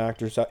big name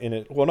actors in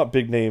it. Well, not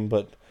big name,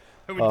 but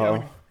I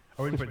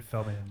wouldn't put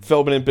Feldman in.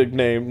 Feldman in big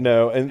name.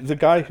 No, and the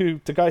guy who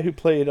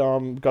played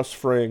Gus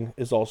Fring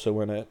is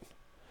also in it.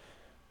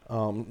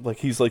 Like,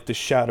 he's like the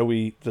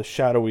shadowy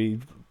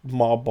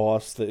mob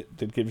boss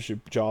that gives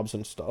you jobs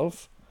and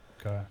stuff.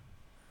 Okay.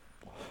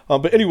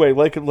 But anyway,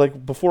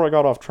 like before I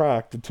got off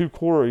track, the Two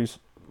Coreys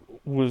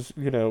was,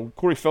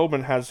 Corey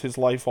Feldman has his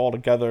life all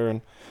together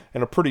and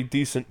a pretty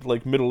decent,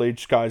 like,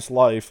 middle-aged guy's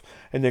life,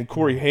 and then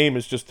Corey Haim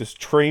is just this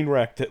train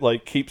wreck that,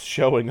 like, keeps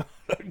showing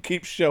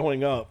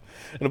up,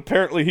 and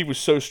apparently he was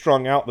so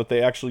strung out that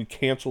they actually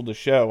canceled the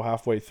show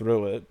halfway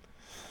through it.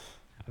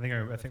 I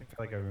feel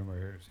like I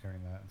remember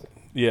hearing that.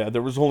 Yeah,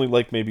 there was only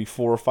like maybe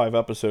 4 or 5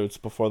 episodes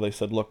before they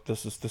said, look,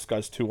 this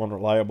guy's too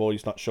unreliable,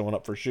 he's not showing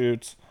up for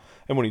shoots.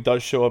 And when he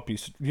does show up,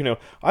 he's,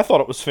 I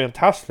thought it was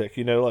fantastic.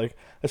 Like,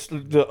 it's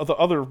the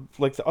other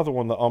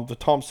one, the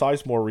Tom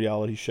Sizemore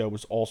reality show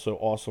was also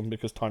awesome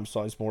because Tom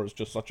Sizemore is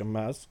just such a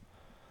mess.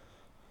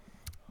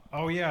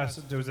 Oh yeah,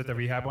 so was it the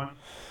rehab one?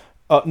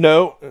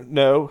 No,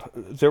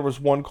 there was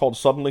one called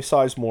Suddenly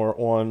Sizemore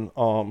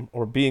on,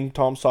 or Being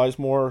Tom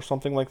Sizemore or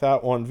something like that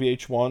on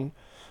VH1.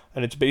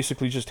 and it's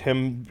basically just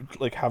him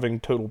like having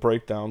total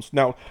breakdowns.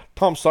 Now,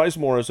 Tom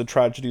Sizemore is a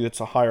tragedy that's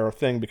a higher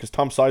thing because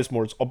Tom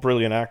Sizemore is a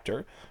brilliant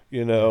actor.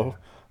 You know,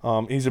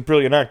 Yeah. he's a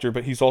brilliant actor,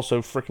 but he's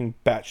also freaking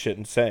batshit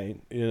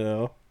insane. You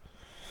know.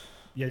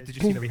 Yeah. Did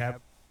you see the rehab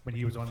when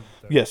he was on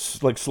the?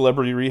 Yes, like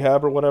Celebrity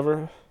Rehab or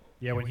whatever.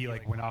 Yeah, when he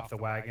like went off the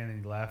wagon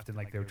and he left, and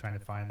like they were trying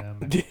to find him,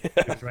 and he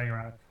Yeah. was running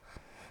around.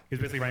 He was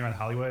basically running around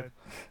Hollywood.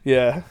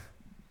 Yeah.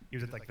 He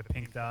was at like the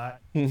Pink Dot.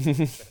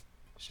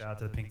 Shout out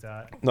to the Pink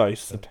Dot.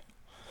 Nice. So,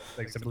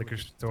 like some liquor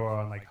store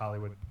on like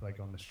Hollywood, like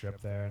on the strip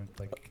there, and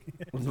like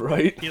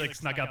Right? he like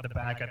snuck out the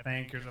back, I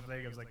think, or something.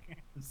 It was like,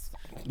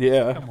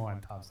 Yeah. come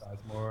on, Tom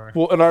Sizemore.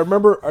 Well, and I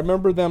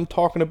remember them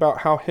talking about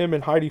how him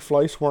and Heidi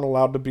Fleiss weren't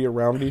allowed to be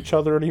around each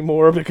other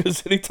anymore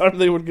because anytime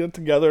they would get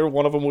together,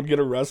 one of them would get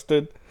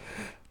arrested.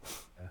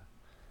 Yeah.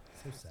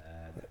 So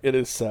sad. It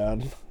is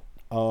sad.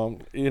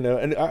 You know,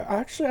 and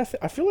I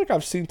feel like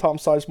I've seen Tom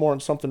Sizemore in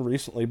something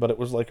recently, but it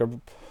was like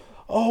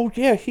oh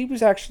yeah, he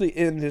was actually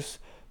in this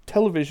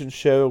television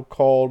show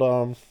called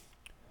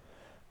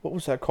what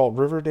was that called?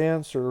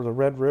 Riverdance or the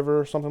Red River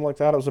or something like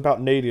that. It was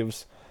about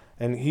natives,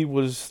 and he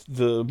was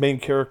the main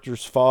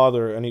character's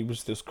father, and he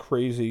was this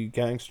crazy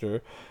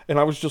gangster. And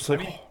I was just I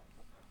like, mean,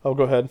 oh,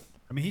 go ahead.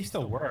 I mean, he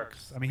still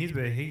works. I mean, he's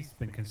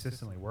been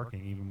consistently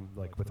working, even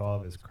like with all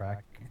of his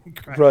crack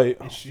Right.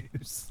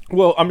 issues.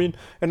 Well, I mean,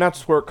 and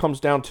that's where it comes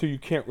down to. You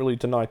can't really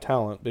deny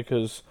talent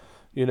because,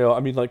 you know, I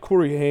mean, like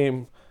Corey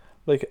Haim,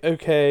 like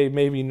okay,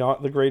 maybe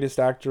not the greatest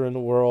actor in the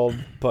world,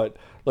 but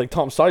like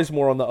Tom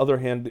Sizemore on the other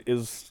hand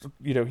is,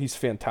 you know, he's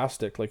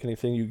fantastic. Like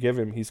anything you give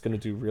him, he's going to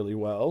do really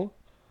well.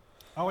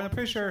 Oh, and I'm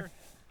pretty sure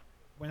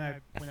when I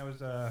was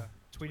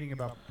tweeting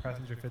about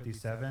Passenger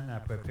 57, I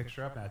put a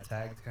picture up and I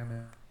tagged him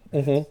in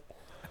it. Mhm.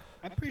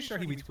 I'm pretty sure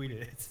he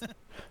retweeted it.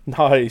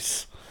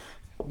 Nice.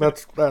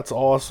 That's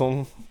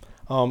awesome.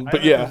 I But don't know if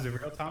it yeah, was the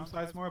real Tom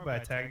Sizemore,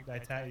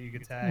 but you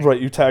could tag. right.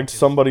 You tagged his-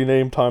 somebody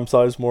named Tom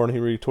Sizemore and he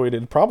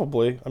retweeted.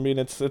 Probably. I mean,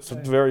 it's Yeah.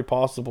 very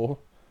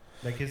possible.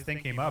 Like his thing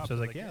came up, so I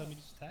was like, yeah, let me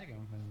just tag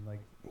him, and like,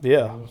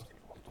 Yeah.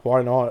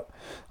 Why not?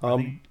 I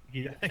think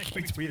he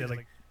retweeted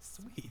like,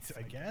 sweet,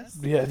 I guess.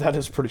 Yeah, that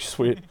is pretty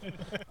sweet.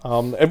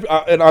 And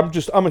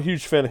I'm a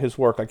huge fan of his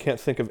work. I can't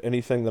think of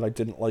anything that I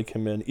didn't like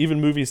him in. Even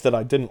movies that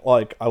I didn't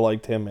like, I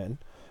liked him in.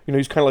 You know,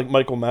 he's kind of like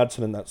Michael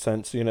Madsen in that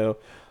sense. You know,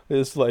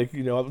 it's like,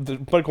 you know,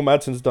 Michael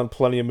Madsen's done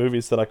plenty of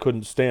movies that I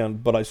couldn't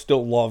stand, but I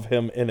still love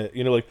him in it.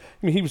 You know, like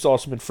I mean, he was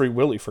awesome in Free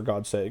Willy for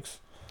God's sakes.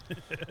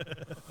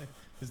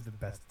 This is the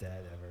best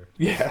dad ever.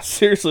 Yeah,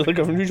 seriously. Like,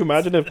 can you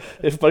imagine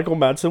if Michael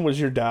Madsen was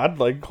your dad?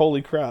 Like,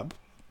 holy crap.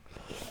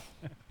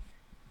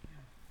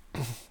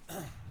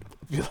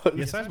 Yeah,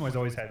 Sizemore's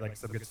always had like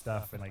some good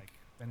stuff, and like,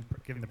 and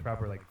given the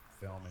proper like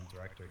film and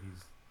director,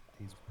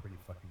 he's pretty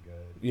fucking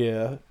good.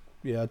 Yeah,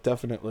 yeah,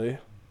 definitely.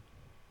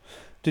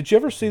 Did you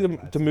ever see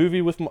the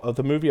movie with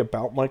the movie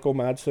about Michael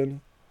Madsen?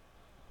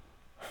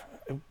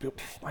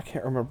 I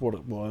can't remember what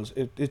it was.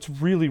 It's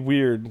really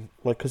weird,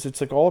 like because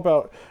it's like all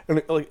about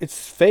and like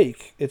it's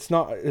fake. It's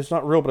not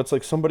real, but it's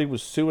like somebody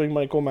was suing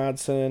Michael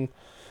Madsen,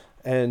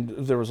 and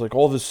there was like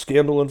all this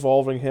scandal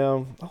involving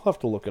him. I'll have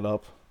to look it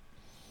up.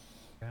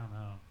 I don't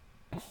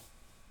know.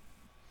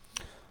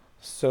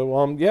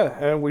 So yeah,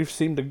 and we've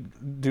seemed to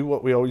do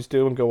what we always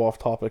do and go off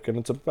topic, and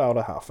it's about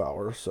a half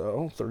hour,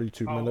 so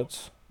 32 Oh.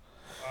 minutes.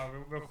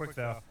 Real quick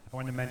though, I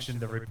wanted to mention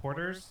the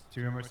reporters.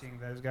 Do you remember seeing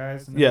those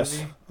guys in the Yes.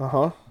 movie?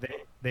 Uh-huh.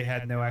 They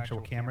had no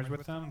actual cameras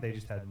with them. They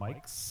just had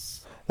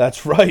mics.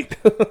 That's right.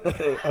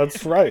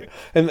 That's right.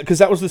 And because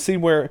that was the scene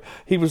where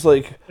he was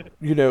like,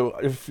 you know,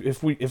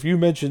 if you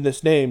mention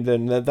this name,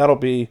 then that'll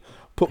be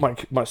put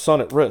my son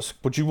at risk.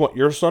 Would you want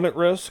your son at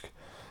risk?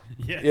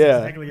 Yes,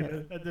 Yeah. exactly.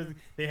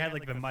 They had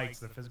like the mics,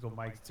 the physical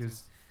mics, too.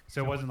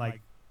 So it wasn't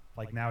like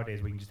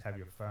nowadays we can just have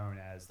your phone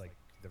as like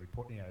the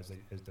report, you know,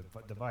 as the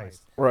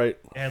device. Right.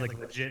 They had like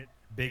legit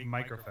big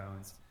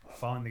microphones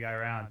following the guy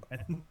around,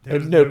 and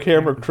There's no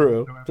camera cameras,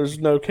 crew. no- There's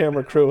no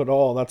camera crew at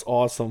all. That's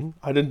awesome.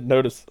 I didn't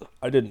notice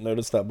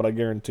that, but I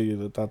guarantee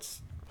you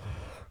that's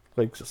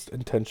like just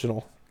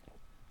intentional.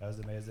 That was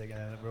amazing.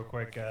 And then real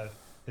quick,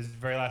 his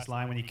very last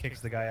line when he kicks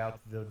the guy out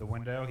the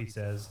window, he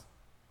says,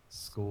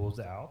 "School's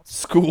out."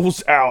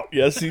 School's out.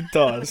 Yes, he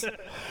does.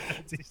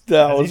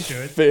 That As he was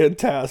should.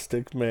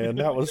 fantastic, man.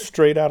 That was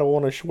straight out of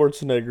one of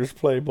Schwarzenegger's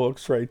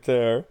playbooks right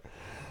there.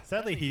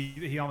 Sadly,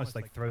 he almost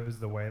like throws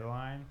the away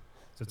line,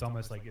 so it's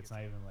almost like it's not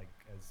even like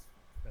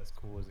as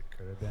cool as it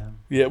could have been.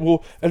 Yeah,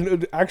 well,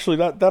 and actually,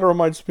 that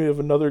reminds me of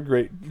another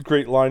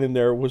great line in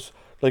there was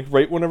like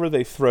right whenever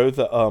they throw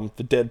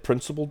the dead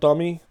principal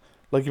dummy.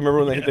 Like you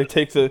remember when they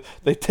take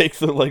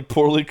the like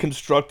poorly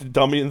constructed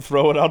dummy and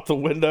throw it out the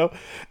window,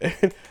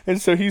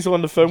 and so he's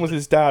on the phone with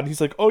his dad. And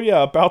he's like, "Oh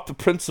yeah, about the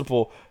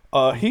principal.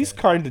 He's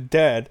kind of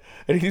dead,"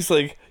 and he's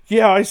like,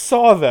 "Yeah, I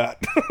saw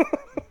that."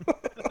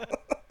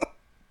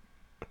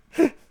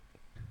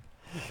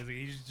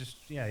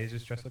 He's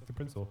just dressed like the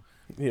principal.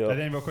 Yeah. And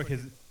then real quick,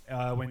 his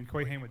when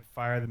Corey Haim would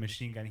fire the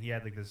machine gun, he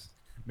had like this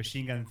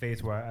machine gun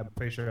face where I'm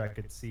pretty sure I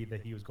could see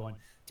that he was going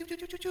choo choo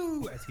choo choo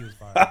choo as he was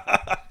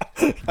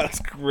firing. That's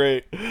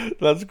great.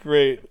 That's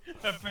great.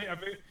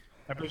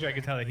 I'm pretty sure I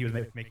could tell that he was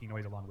making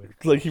noise along with.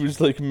 Like he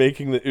was like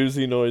making the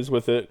Uzi noise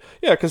with it.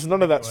 Yeah, because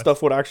none of that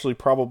stuff would actually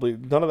probably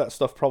none of that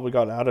stuff probably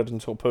got added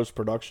until post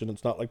production.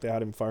 It's not like they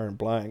had him firing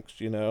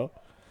blanks, you know.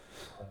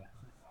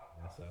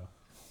 Yeah, so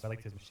I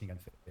liked his machine gun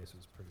face. It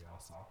was pretty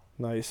awesome.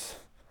 Nice.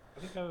 I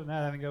think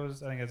I think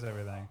that's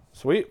everything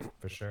Sweet.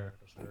 for sure.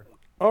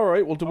 All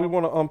right. Well, do we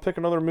want to pick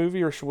another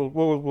movie, or should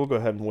we'll go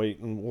ahead and wait,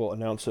 and we'll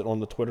announce it on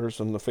the Twitters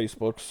and the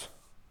Facebooks.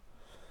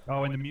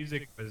 Oh, and the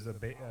music was a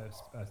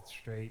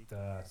straight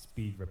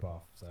Speed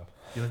ripoff. So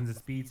if you listen to the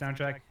Speed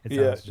soundtrack, it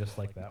sounds just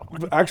like that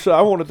one. Actually,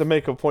 I wanted to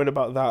make a point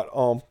about that.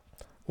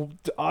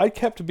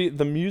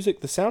 The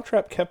music, the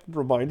soundtrack kept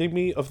reminding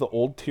me of the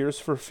old Tears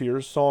for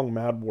Fears song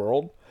 "Mad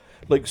World,"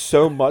 like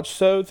so much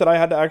so that I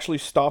had to actually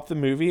stop the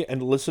movie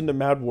and listen to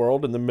 "Mad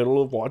World" in the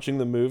middle of watching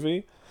the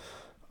movie.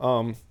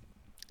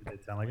 Did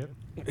it sound like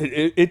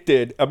it? It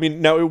did. I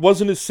mean, now it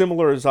wasn't as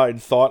similar as I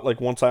had thought. Like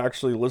once I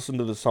actually listened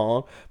to the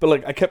song, but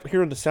like I kept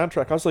hearing the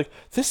soundtrack, I was like,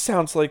 "This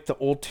sounds like the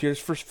old Tears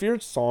for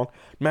Fears song,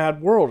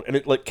 Mad World," and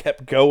it like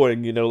kept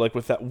going, you know, like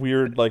with that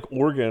weird like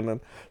organ,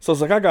 and so I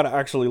was like, I gotta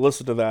actually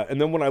listen to that. And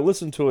then when I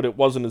listened to it, it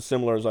wasn't as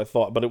similar as I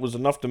thought, but it was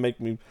enough to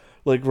make me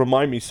like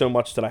remind me so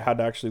much that I had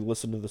to actually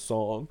listen to the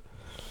song.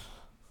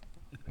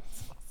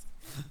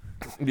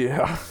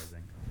 Yeah.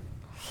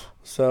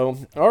 So,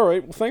 all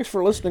right. Well, thanks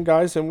for listening,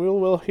 guys, and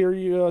we'll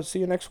see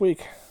you next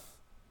week.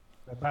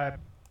 Bye.